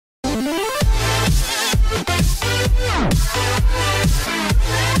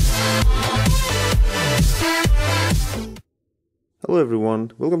Hello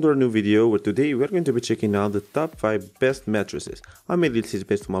everyone, welcome to our new video where today we are going to be checking out the top 5 best mattresses. I made this list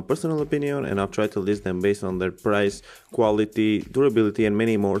based on my personal opinion and I've tried to list them based on their price, quality, durability and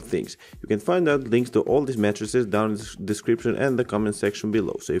many more things. You can find out links to all these mattresses down in the description and the comment section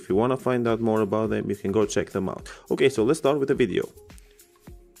below. So if you want to find out more about them, you can go check them out. Okay, so let's start with the video.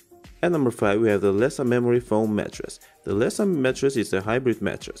 At number 5 we have the Lessa Memory Foam Mattress. The Lessa mattress is a hybrid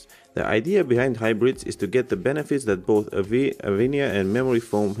mattress. The idea behind hybrids is to get the benefits that both Avenia and memory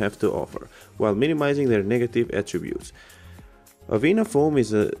foam have to offer, while minimizing their negative attributes. Avenia foam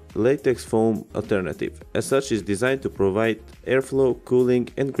is a latex foam alternative. As such, is designed to provide airflow, cooling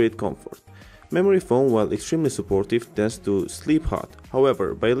and great comfort. Memory foam, while extremely supportive, tends to sleep hot.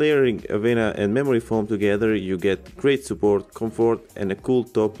 However, by layering Avenia and memory foam together, you get great support, comfort and a cool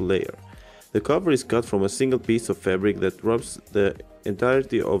top layer. The cover is cut from a single piece of fabric that wraps the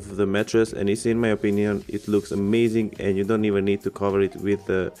entirety of the mattress, and in my opinion it looks amazing and you don't even need to cover it with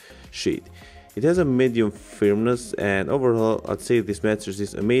a sheet. It has a medium firmness and overall I'd say this mattress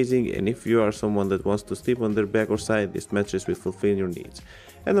is amazing, and if you are someone that wants to sleep on their back or side, this mattress will fulfill your needs.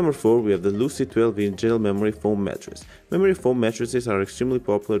 At number 4 we have the Lucy 12-inch gel memory foam mattress. Memory foam mattresses are extremely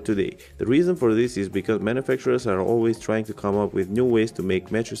popular today. The reason for this is because manufacturers are always trying to come up with new ways to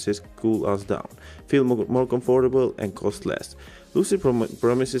make mattresses cool us down, feel more comfortable and cost less. Lucy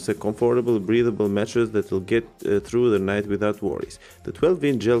promises a comfortable, breathable mattress that will get through the night without worries. The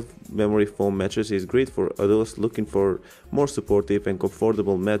 12-inch gel memory foam mattress is great for adults looking for more supportive and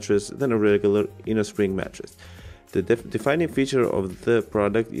comfortable mattress than a regular Innerspring mattress. The defining feature of the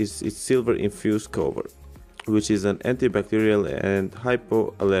product is its silver-infused cover, which is an antibacterial and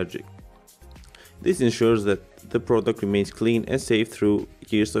hypoallergic. This ensures that the product remains clean and safe through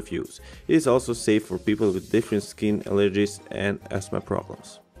years of use. It is also safe for people with different skin allergies and asthma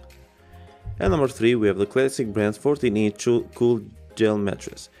problems. At number 3 we have the Classic Brand's 14-inch cool gel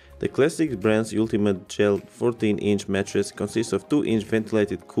mattress. The Classic Brand's Ultimate Gel 14-inch mattress consists of 2-inch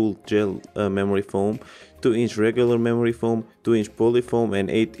ventilated cool gel memory foam, 2-inch regular memory foam, 2-inch polyfoam and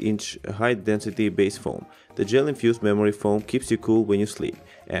 8-inch high-density base foam. The gel-infused memory foam keeps you cool when you sleep,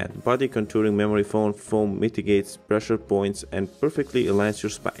 and body contouring memory foam mitigates pressure points and perfectly aligns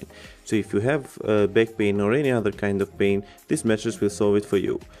your spine. So if you have back pain or any other kind of pain, this mattress will solve it for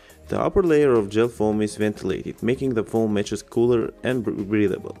you. The upper layer of gel foam is ventilated, making the foam mattress cooler and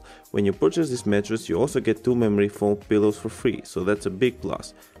breathable. When you purchase this mattress, you also get 2 memory foam pillows for free, so that's a big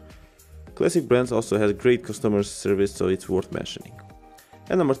plus. Classic Brands also has great customer service, so it's worth mentioning.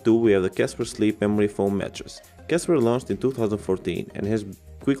 At number 2 we have the Casper Sleep Memory Foam Mattress. Casper launched in 2014 and has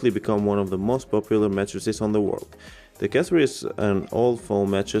quickly become one of the most popular mattresses on the world. The Casper is an all-foam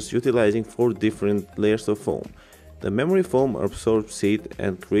mattress utilizing 4 different layers of foam. The memory foam absorbs heat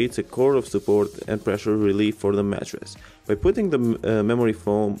and creates a core of support and pressure relief for the mattress. By putting the memory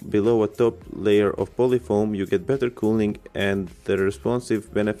foam below a top layer of polyfoam, you get better cooling and the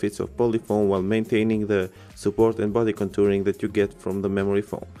responsive benefits of polyfoam while maintaining the support and body contouring that you get from the memory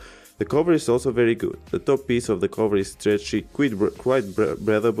foam. The cover is also very good. The top piece of the cover is stretchy, quite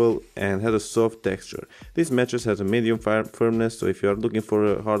breathable and has a soft texture. This mattress has a medium firmness, so if you are looking for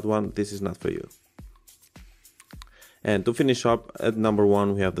a hard one, this is not for you. And to finish up, at number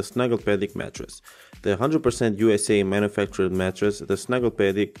 1 we have the Snuggle-Pedic Mattress. The 100% USA manufactured mattress, the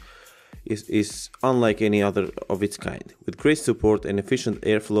Snuggle-Pedic is unlike any other of its kind. With great support and efficient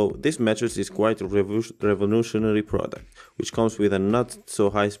airflow, this mattress is quite a revolutionary product, which comes with a not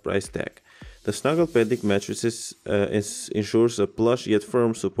so high price tag. The Snuggle-Pedic mattresses ensures a plush yet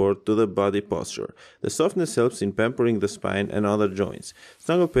firm support to the body posture. The softness helps in pampering the spine and other joints.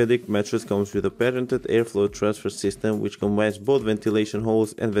 Snuggle-Pedic mattress comes with a patented airflow transfer system which combines both ventilation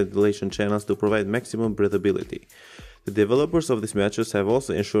holes and ventilation channels to provide maximum breathability. The developers of this mattress have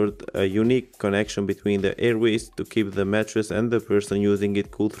also ensured a unique connection between the airways to keep the mattress and the person using it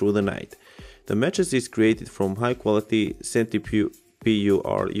cool through the night. The mattress is created from high-quality Centipure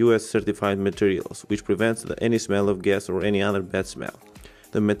US certified materials, which prevents any smell of gas or any other bad smell.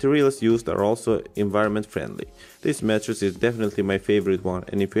 The materials used are also environment friendly. This mattress is definitely my favorite one,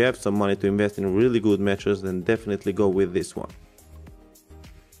 and if you have some money to invest in a really good mattress, then definitely go with this one.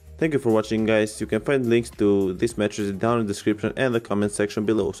 Thank you for watching, guys. You can find links to this mattress down in the description and the comment section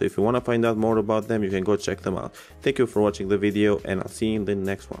below, so if you want to find out more about them, you can go check them out. Thank you for watching the video and I'll see you in the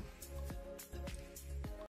next one.